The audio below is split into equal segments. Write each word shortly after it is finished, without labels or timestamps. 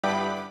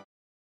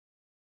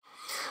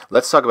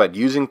Let's talk about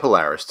using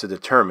Polaris to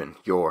determine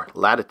your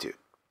latitude.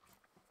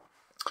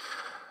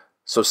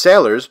 So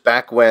sailors,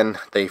 back when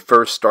they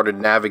first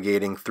started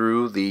navigating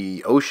through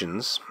the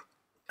oceans,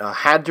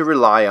 had to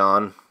rely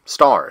on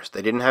stars.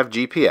 They didn't have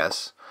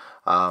GPS.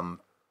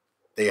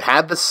 They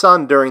had the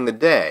sun during the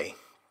day,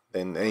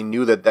 and they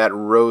knew that that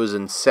rose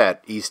and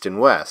set east and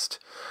west.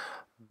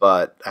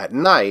 But at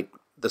night,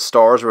 the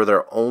stars were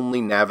their only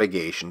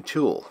navigation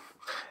tool.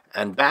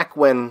 And back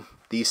when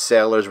these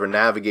sailors were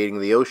navigating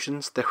the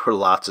oceans, there were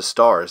lots of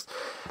stars.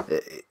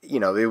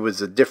 It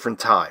was a different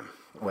time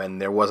when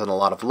there wasn't a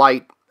lot of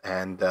light,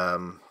 and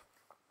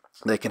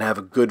they can have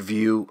a good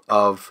view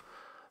of,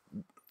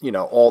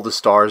 all the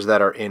stars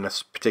that are in a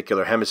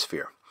particular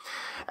hemisphere.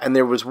 And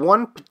there was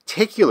one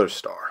particular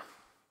star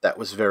that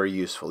was very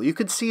useful. You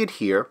could see it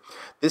here.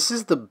 This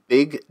is the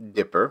Big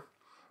Dipper,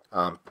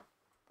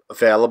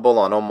 available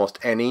on almost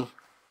any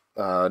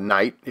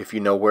night if you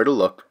know where to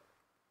look.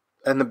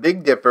 And the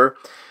Big Dipper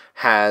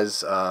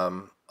has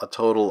a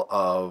total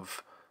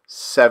of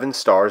 7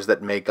 stars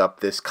that make up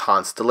this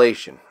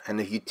constellation. And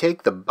if you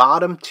take the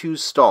bottom 2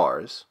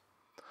 stars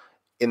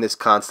in this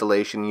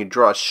constellation, you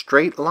draw a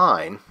straight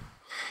line,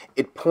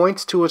 it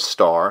points to a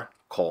star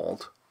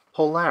called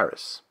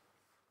Polaris.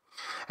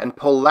 And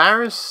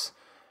Polaris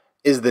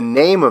is the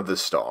name of the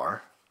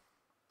star,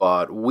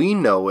 but we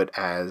know it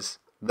as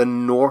the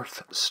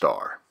North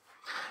Star.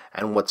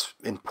 And what's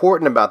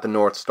important about the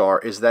North Star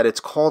is that it's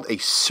called a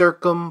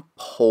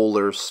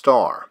circumpolar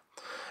star.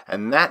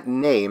 And that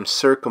name,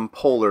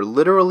 circumpolar,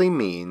 literally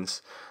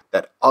means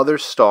that other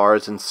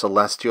stars and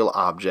celestial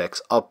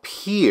objects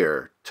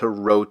appear to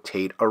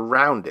rotate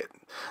around it.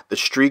 The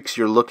streaks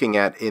you're looking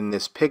at in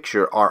this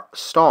picture are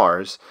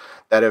stars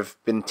that have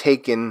been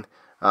taken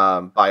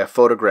by a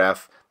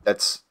photograph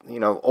that's,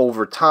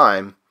 over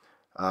time,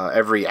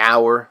 every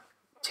hour,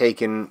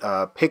 taken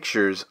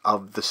pictures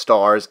of the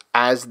stars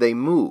as they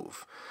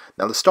move.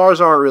 Now, the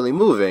stars aren't really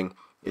moving,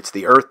 it's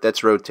the Earth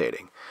that's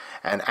rotating.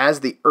 And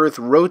as the Earth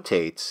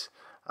rotates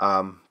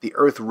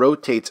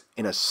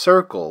in a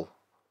circle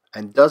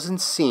and doesn't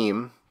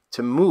seem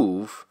to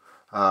move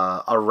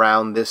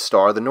around this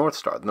star, the North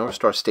Star. The North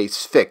Star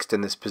stays fixed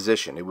in this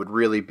position. It would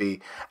really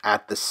be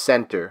at the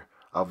center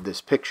of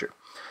this picture.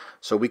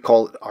 So we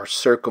call it our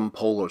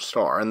circumpolar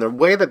star. And the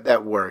way that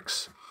that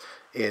works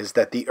is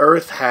that the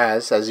Earth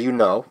has, as you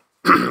know,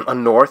 a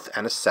north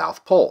and a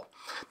south pole.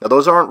 Now,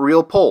 those aren't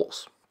real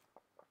poles.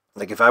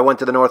 Like if I went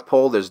to the North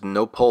Pole, there's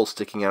no pole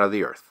sticking out of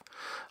the Earth.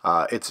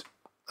 It's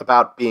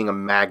about being a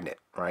magnet,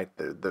 right?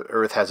 The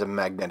Earth has a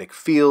magnetic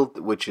field,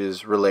 which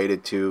is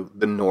related to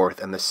the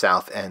north and the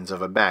south ends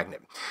of a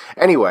magnet.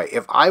 Anyway,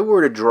 if I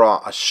were to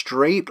draw a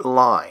straight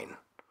line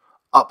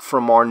up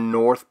from our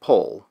North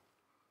Pole,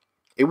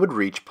 it would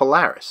reach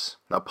Polaris.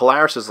 Now,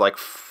 Polaris is like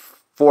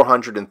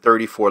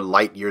 434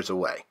 light years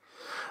away.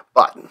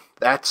 But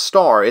that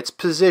star, its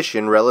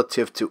position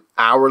relative to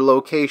our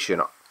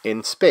location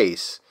in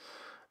space,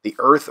 the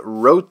Earth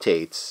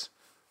rotates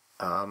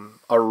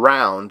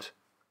around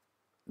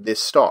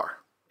this star.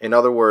 In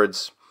other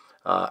words,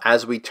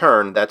 as we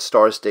turn, that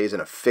star stays in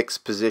a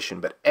fixed position,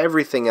 but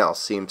everything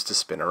else seems to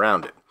spin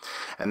around it.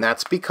 And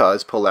that's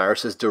because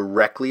Polaris is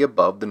directly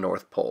above the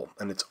North Pole,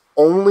 and it's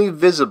only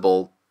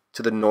visible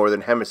to the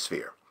northern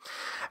hemisphere.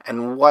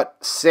 And what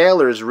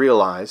sailors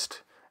realized,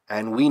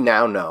 and we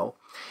now know,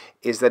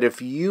 is that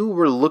if you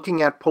were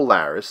looking at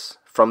Polaris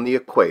from the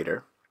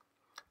equator,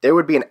 there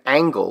would be an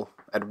angle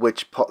at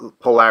which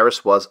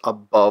Polaris was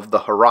above the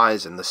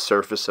horizon, the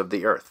surface of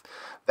the Earth.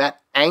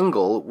 That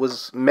angle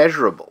was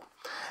measurable.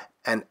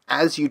 And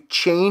as you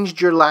changed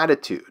your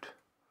latitude,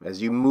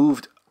 as you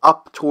moved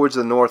up towards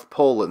the North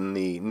Pole in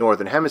the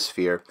northern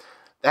hemisphere,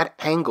 that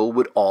angle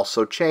would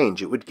also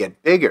change. It would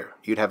get bigger.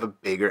 You'd have a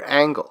bigger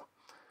angle.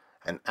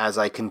 And as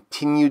I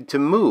continued to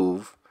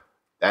move,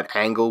 that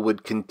angle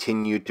would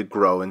continue to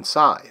grow in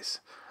size.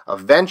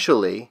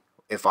 Eventually,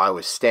 if I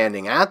was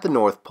standing at the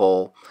North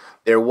Pole,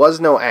 there was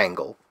no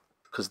angle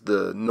because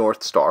the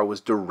North Star was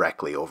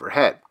directly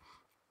overhead.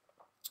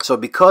 So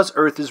because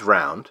Earth is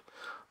round,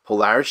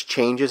 Polaris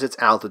changes its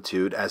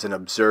altitude as an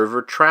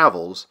observer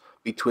travels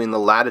between the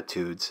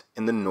latitudes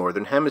in the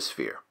northern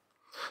hemisphere.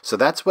 So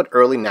that's what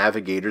early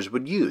navigators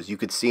would use. You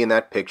could see in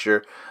that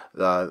picture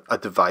a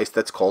device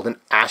that's called an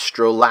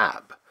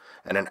astrolabe.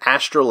 And an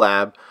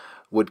astrolabe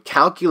would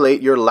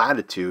calculate your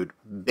latitude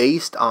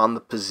based on the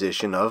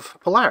position of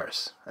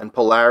Polaris. And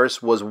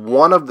Polaris was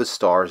one of the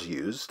stars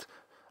used.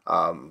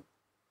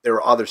 There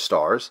are other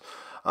stars.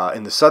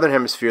 In the southern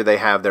hemisphere, they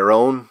have their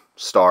own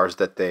stars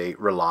that they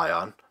rely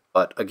on.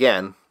 But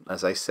again,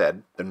 as I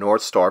said, the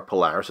North Star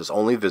Polaris is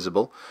only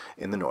visible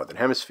in the northern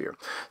hemisphere.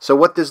 So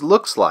what this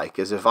looks like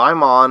is if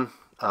I'm on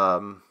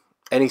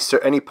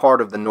any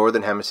part of the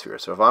northern hemisphere,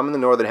 so if I'm in the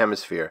northern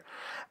hemisphere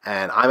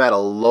and I'm at a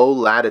low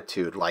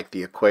latitude like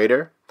the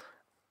equator,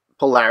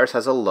 Polaris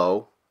has a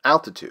low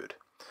altitude.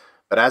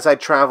 But as I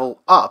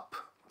travel up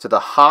to the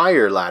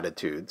higher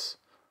latitudes,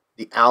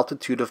 the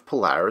altitude of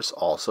Polaris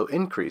also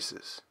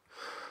increases.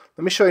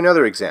 Let me show you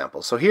another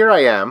example. So here I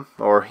am,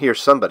 or here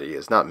somebody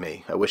is, not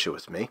me, I wish it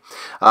was me,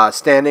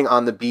 standing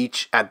on the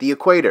beach at the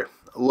equator,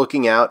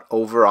 looking out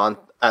over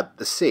at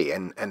the sea.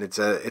 And it's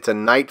a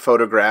night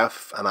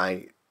photograph, and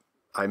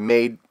I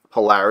made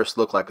Polaris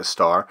look like a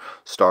star.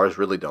 Stars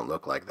really don't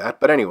look like that.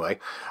 But anyway,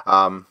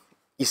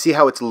 you see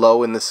how it's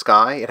low in the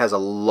sky? It has a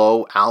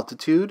low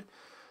altitude.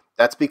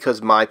 That's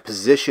because my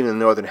position in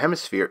the northern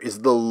hemisphere is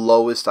the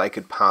lowest I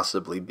could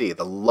possibly be.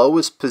 The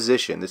lowest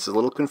position, this is a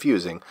little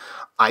confusing,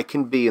 I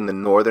can be in the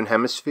northern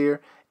hemisphere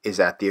is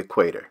at the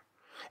equator.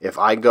 If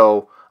I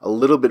go a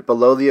little bit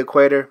below the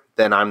equator,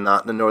 then I'm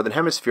not in the northern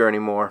hemisphere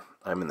anymore.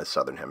 I'm in the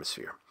southern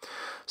hemisphere.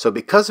 So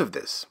because of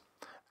this,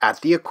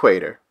 at the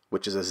equator,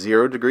 which is a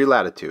 0-degree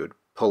latitude,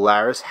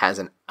 Polaris has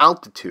an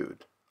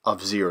altitude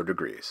of 0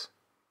 degrees.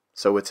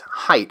 So its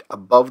height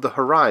above the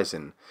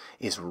horizon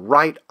is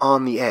right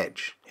on the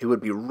edge. It would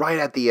be right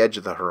at the edge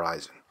of the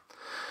horizon.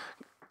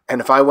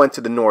 And if I went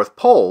to the North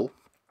Pole,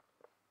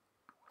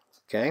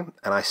 okay,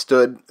 and I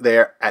stood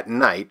there at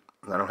night,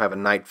 I don't have a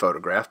night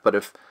photograph, but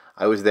if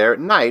I was there at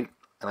night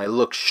and I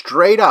looked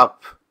straight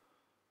up,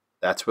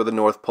 that's where the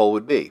North Pole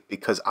would be,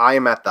 because I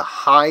am at the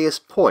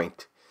highest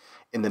point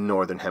in the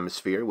northern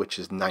hemisphere, which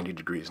is 90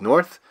 degrees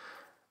north,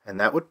 and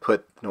that would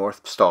put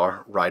North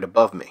Star right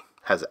above me.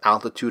 Has an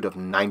altitude of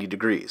 90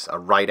 degrees, a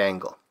right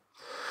angle.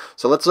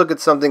 So let's look at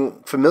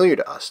something familiar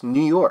to us,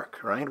 New York,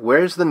 right?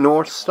 Where's the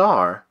North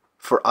Star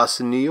for us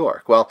in New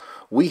York? Well,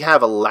 we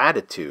have a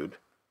latitude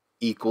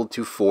equal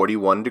to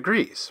 41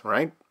 degrees,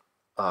 right?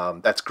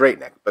 That's Great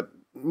Neck, but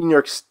New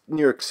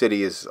York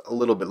City is a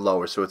little bit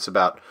lower, so it's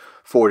about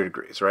 40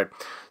 degrees, right?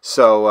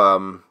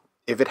 So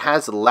if it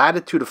has a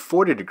latitude of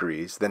 40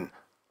 degrees, then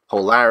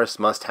Polaris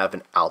must have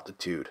an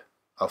altitude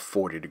of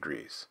 40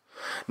 degrees.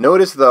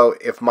 Notice, though,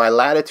 if my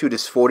latitude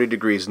is 40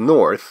 degrees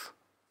north,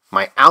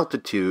 my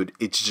altitude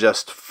is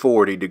just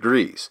 40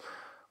 degrees.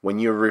 When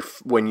you're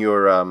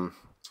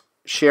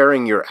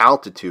sharing your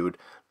altitude,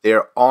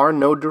 there are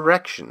no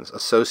directions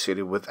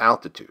associated with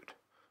altitude,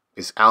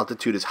 because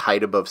altitude is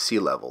height above sea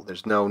level.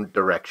 There's no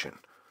direction.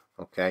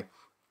 Okay.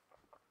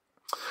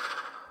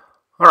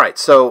 All right.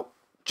 So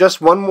just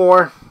one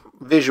more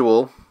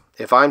visual.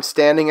 If I'm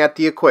standing at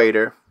the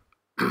equator,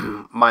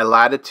 my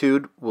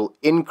latitude will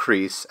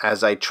increase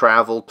as I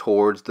travel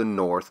towards the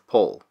North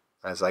Pole.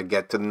 As I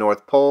get to the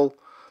North Pole,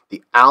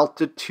 the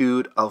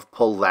altitude of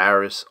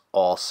Polaris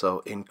also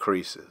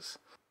increases.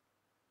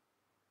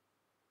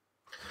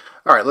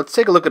 All right, let's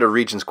take a look at a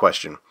regions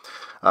question.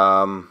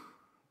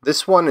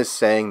 This one is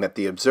saying that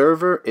the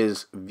observer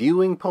is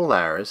viewing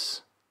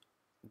Polaris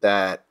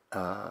that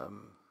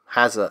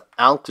has an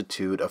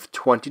altitude of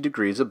 20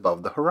 degrees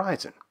above the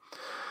horizon.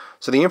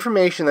 So the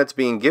information that's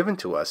being given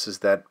to us is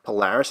that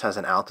Polaris has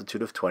an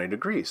altitude of 20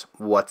 degrees.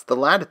 What's the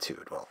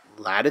latitude? Well,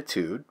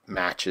 latitude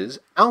matches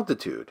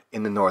altitude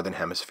in the northern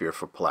hemisphere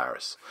for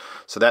Polaris.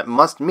 So that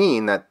must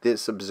mean that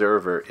this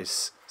observer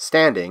is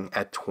standing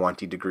at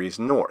 20 degrees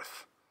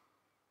north.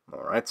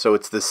 All right, so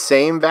it's the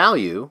same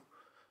value,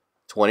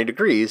 20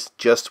 degrees,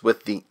 just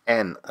with the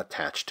N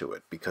attached to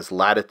it, because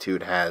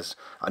latitude has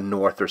a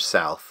north or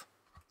south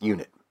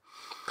unit.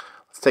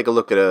 Let's take a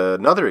look at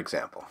another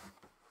example.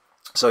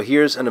 So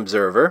here's an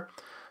observer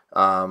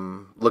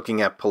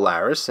looking at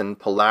Polaris, and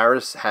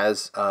Polaris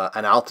has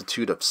an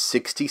altitude of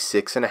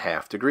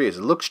 66.5 degrees.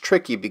 It looks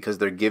tricky because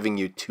they're giving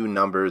you two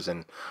numbers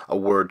and a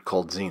word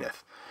called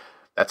zenith.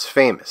 That's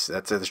famous.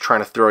 That's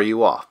trying to throw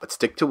you off, but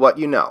stick to what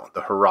you know.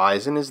 The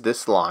horizon is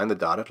this line, the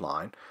dotted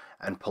line,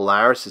 and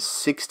Polaris is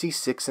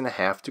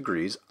 66.5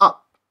 degrees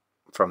up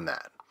from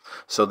that.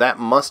 So that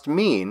must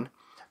mean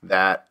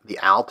that the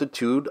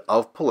altitude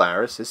of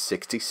Polaris is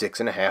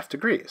 66.5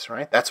 degrees,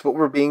 right? That's what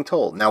we're being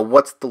told. Now,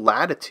 what's the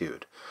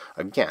latitude?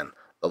 Again,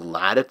 the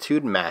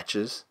latitude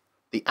matches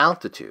the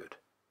altitude.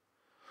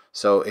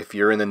 So if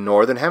you're in the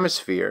northern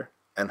hemisphere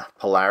and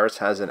Polaris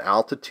has an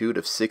altitude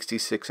of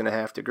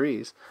 66.5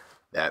 degrees,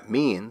 that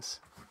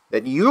means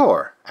that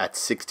you're at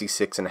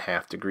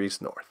 66.5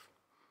 degrees north.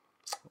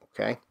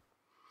 Okay?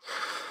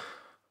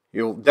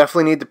 You'll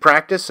definitely need to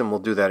practice, and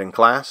we'll do that in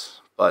class,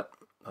 but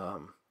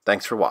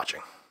thanks for watching.